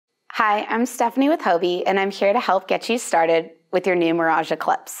Hi, I'm Stephanie with Hobie, and I'm here to help get you started with your new Mirage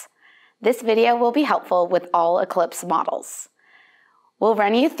Eclipse. This video will be helpful with all Eclipse models. We'll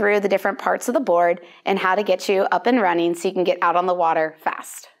run you through the different parts of the board and how to get you up and running so you can get out on the water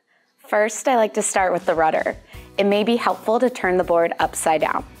fast. First, I like to start with the rudder. It may be helpful to turn the board upside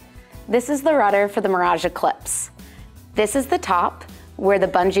down. This is the rudder for the Mirage Eclipse. This is the top, where the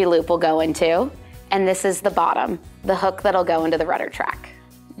bungee loop will go into, and this is the bottom, the hook that'll go into the rudder track.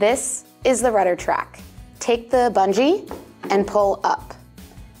 This is the rudder track. Take the bungee and pull up.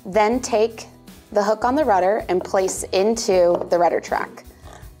 Then take the hook on the rudder and place into the rudder track.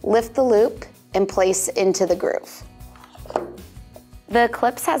 Lift the loop and place into the groove. The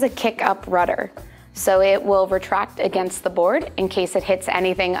Eclipse has a kick-up rudder, so it will retract against the board in case it hits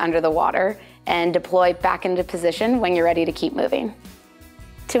anything under the water and deploy back into position when you're ready to keep moving.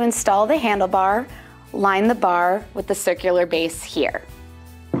 To install the handlebar, line the bar with the circular base here.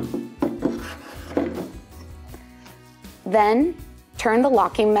 Then turn the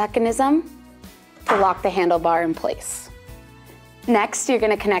locking mechanism to lock the handlebar in place. Next, you're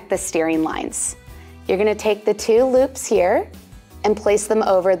going to connect the steering lines. You're going to take the two loops here and place them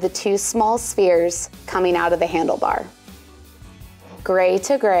over the two small spheres coming out of the handlebar. Gray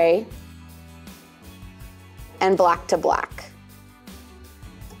to gray and black to black.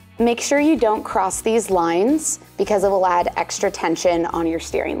 Make sure you don't cross these lines because it will add extra tension on your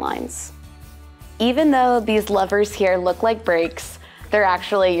steering lines. Even though these levers here look like brakes, they're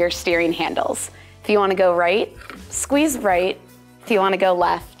actually your steering handles. If you want to go right, squeeze right. If you want to go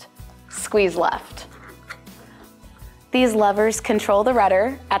left, squeeze left. These levers control the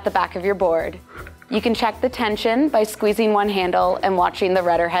rudder at the back of your board. You can check the tension by squeezing one handle and watching the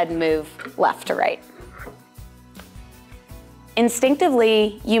rudder head move left to right.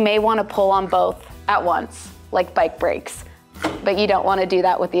 Instinctively, you may want to pull on both at once, like bike brakes, but you don't want to do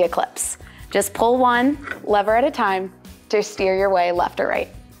that with the Eclipse. Just pull one lever at a time to steer your way left or right.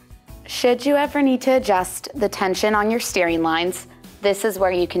 Should you ever need to adjust the tension on your steering lines, this is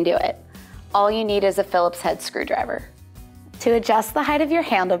where you can do it. All you need is a Phillips head screwdriver. To adjust the height of your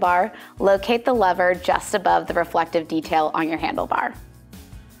handlebar, locate the lever just above the reflective detail on your handlebar.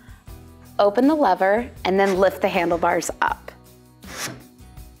 Open the lever and then lift the handlebars up.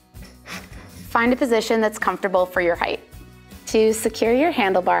 Find a position that's comfortable for your height. To secure your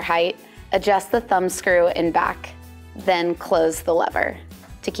handlebar height, adjust the thumb screw in back, then close the lever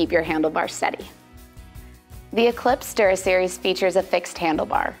to keep your handlebar steady. The Eclipse Dura series features a fixed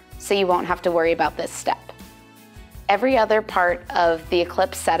handlebar, so you won't have to worry about this step. Every other part of the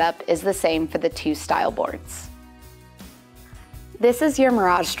Eclipse setup is the same for the two style boards. This is your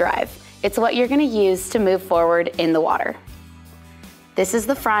MirageDrive. It's what you're going to use to move forward in the water. This is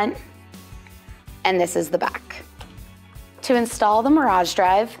the front, and this is the back. To install the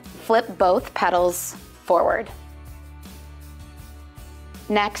MirageDrive, flip both pedals forward.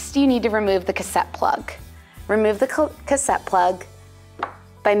 Next, you need to remove the cassette plug. Remove the cassette plug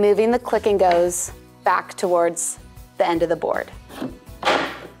by moving the click and goes back towards the end of the board.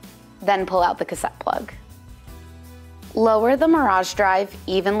 Then pull out the cassette plug. Lower the MirageDrive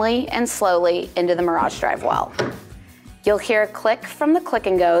evenly and slowly into the MirageDrive well. You'll hear a click from the click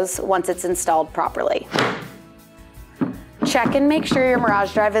and goes once it's installed properly. Check and make sure your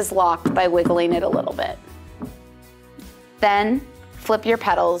MirageDrive is locked by wiggling it a little bit. Then flip your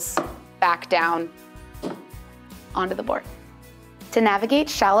pedals back down onto the board. To navigate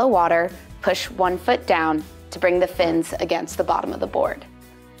shallow water, push 1 foot down to bring the fins against the bottom of the board.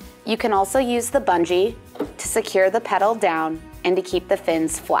 You can also use the bungee to secure the pedal down and to keep the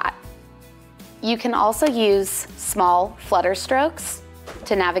fins flat. You can also use small flutter strokes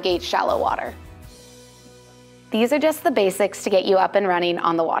to navigate shallow water. These are just the basics to get you up and running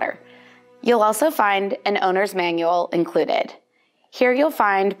on the water. You'll also find an owner's manual included. Here you'll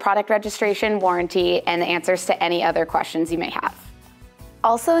find product registration, warranty, and the answers to any other questions you may have.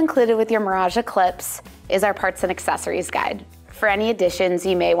 Also included with your Mirage Eclipse is our parts and accessories guide for any additions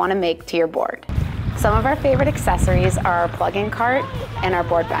you may want to make to your board. Some of our favorite accessories are our plug-in cart and our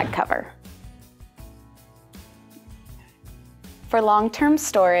board bag cover. For long-term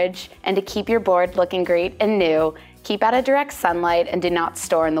storage and to keep your board looking great and new, keep out of direct sunlight and do not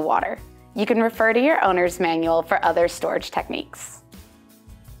store in the water. You can refer to your owner's manual for other storage techniques.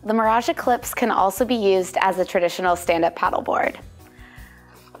 The Mirage Eclipse can also be used as a traditional stand-up paddleboard.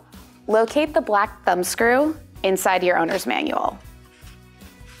 Locate the black thumb screw inside your owner's manual.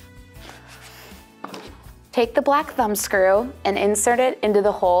 Take the black thumb screw and insert it into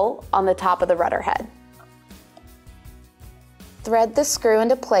the hole on the top of the rudder head. Thread the screw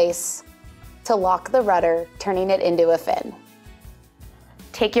into place to lock the rudder, turning it into a fin.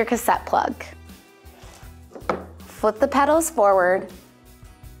 take your cassette plug, flip the pedals forward,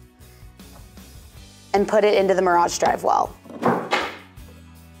 and put it into the MirageDrive well.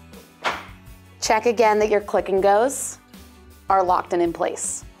 Check again that your click and goes are locked and in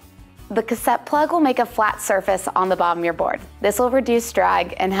place. The cassette plug will make a flat surface on the bottom of your board. This will reduce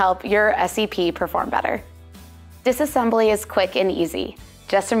drag and help your SEP perform better. Disassembly is quick and easy.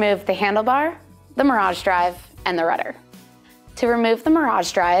 Just remove the handlebar, the MirageDrive, and the rudder. To remove the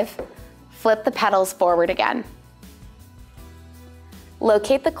MirageDrive, flip the pedals forward again.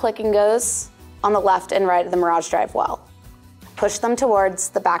 Locate the click and goes on the left and right of the MirageDrive well. Push them towards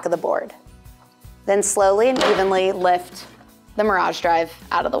the back of the board. Then slowly and evenly lift the MirageDrive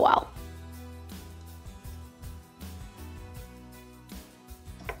out of the well.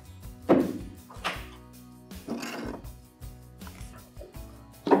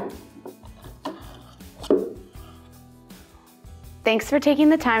 Thanks for taking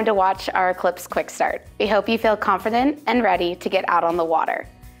the time to watch our Eclipse QuickStart. We hope you feel confident and ready to get out on the water.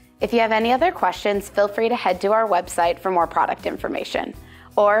 If you have any other questions, feel free to head to our website for more product information,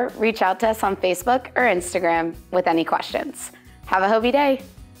 or reach out to us on Facebook or Instagram with any questions. Have a Hobie day.